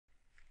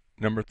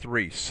Number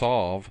 3,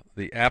 solve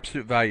the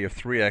absolute value of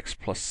 3x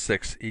plus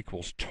 6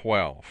 equals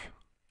 12.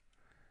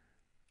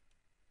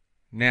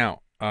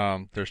 Now,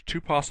 there's two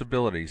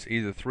possibilities.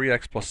 Either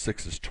 3x plus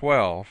 6 is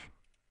 12,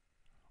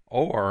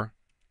 or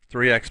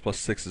 3x plus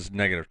 6 is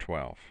negative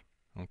 12.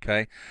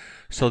 Okay?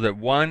 So that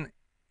one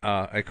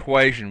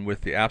equation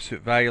with the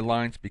absolute value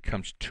lines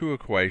becomes two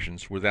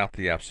equations without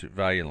the absolute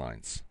value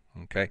lines.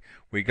 Okay?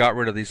 We got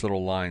rid of these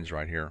little lines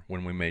right here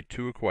when we made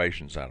two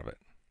equations out of it.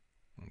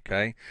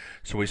 Okay,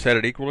 so we set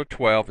it equal to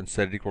 12 and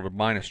set it equal to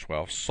minus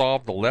 12.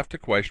 Solve the left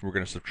equation. We're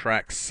going to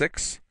subtract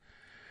 6.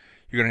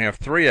 You're going to have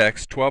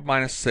 3x, 12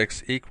 minus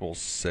 6 equals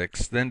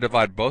 6. Then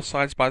divide both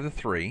sides by the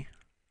 3.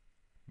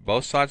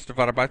 Both sides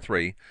divided by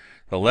 3.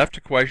 The left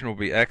equation will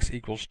be x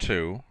equals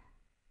 2.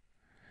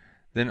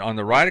 Then on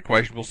the right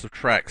equation, we'll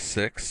subtract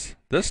 6.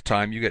 This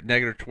time you get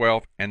negative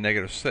 12 and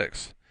negative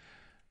 6.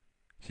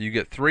 So you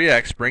get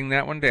 3x, bring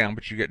that one down,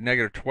 but you get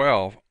negative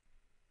 12,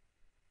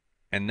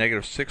 and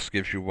negative 6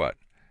 gives you what?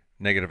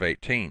 Negative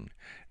 18.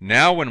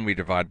 Now when we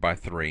divide by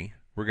 3,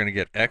 we're going to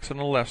get x on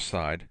the left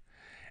side,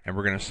 and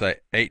we're going to say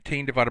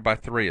 18 divided by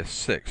 3 is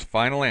 6.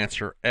 Final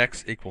answer,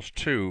 x equals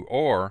 2,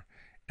 or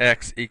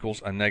x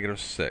equals a negative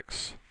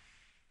 6.